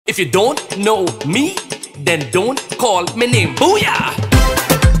If you don't know me, then don't call me name. Booyah!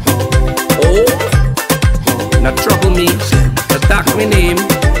 Oh, not trouble me, attack me name,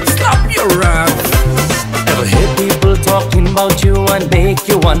 slap your rap. Ever hear people talking about you and make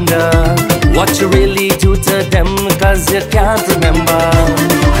you wonder what you really do to them, cause you can't remember.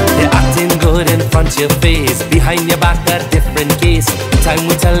 They're acting good in front of your face, behind your back a different case. Time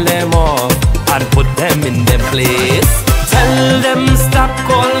we tell them off and put them in their place. Tell them stop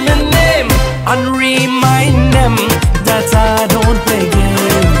calling my name and remind them that I don't play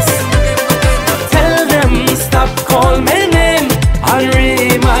games. Tell them stop calling my name and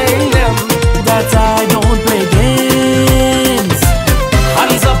remind them that I don't play games.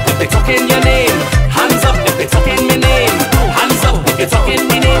 Hands up if they're talking your name. Hands up if they're talking my name. Hands up if you're talking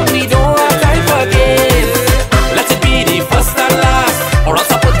my name. We don't have time for games. Let it be the first and last, or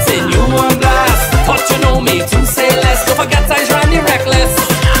else I put in you on blast. Thought you know me to say less. Don't forget I ran the Recklez.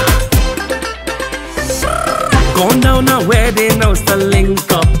 Gone down a wedding house to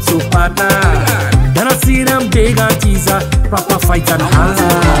link up to partner. Then I see them big aunties a proper fight and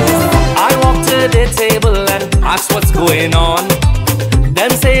holler. I walk to the table and ask what's going on.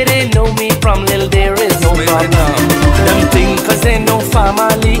 Them say they know me from little, there is no problem. Them think cause they know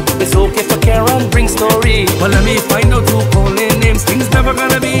family, it's okay for care and bring story. But let me find out who calling names, things never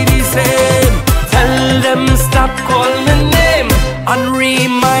gonna be the same. Tell them stop calling the name and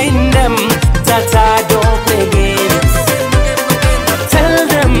remind them that I don't play games. Tell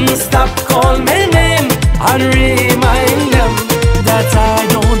them stop calling my name and remind them that I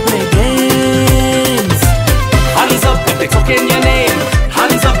don't play games. Hands up if they're talking your name.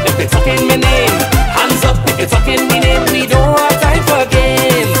 Hands up if they're talking my name. Hands up if you're talking my name. We don't have time for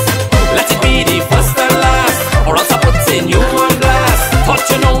games. Let it be the first and last, or else I put in you on blast. Thought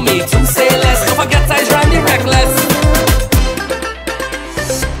you know me to say less. Don't forget I ran the Recklez.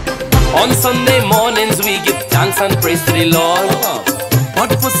 On Sunday mornings we give thanks and praise to the Lord, but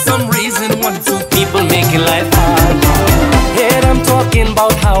for some reason one, two people making life hard. Here I'm talking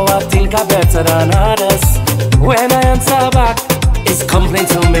about how I think I'm better than others. When I answer back, it's complaint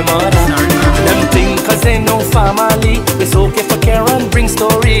to me mother. Them think cause they know family, it's okay for care and bring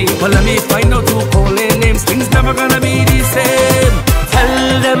story. But let me find out who calling names, things never gonna be the same.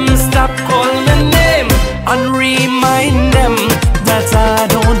 Tell them stop calling the name and remind them that I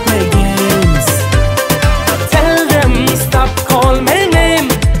don't play games. Tell them stop calling my name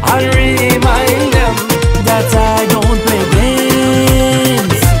and remind them that I don't play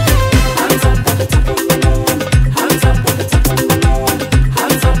games. Hands up at the top of the moon. Hands up at the top of the moon.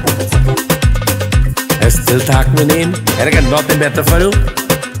 Hands up at the top of the moon. I still talk my name, and I got nothing better for you.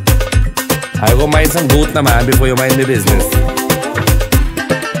 I go mind some goat na man before you mind the business.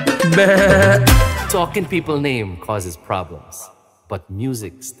 Talking people name causes problems, but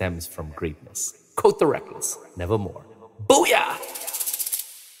music stems from greatness. Quote the Recklez, nevermore. Booyah!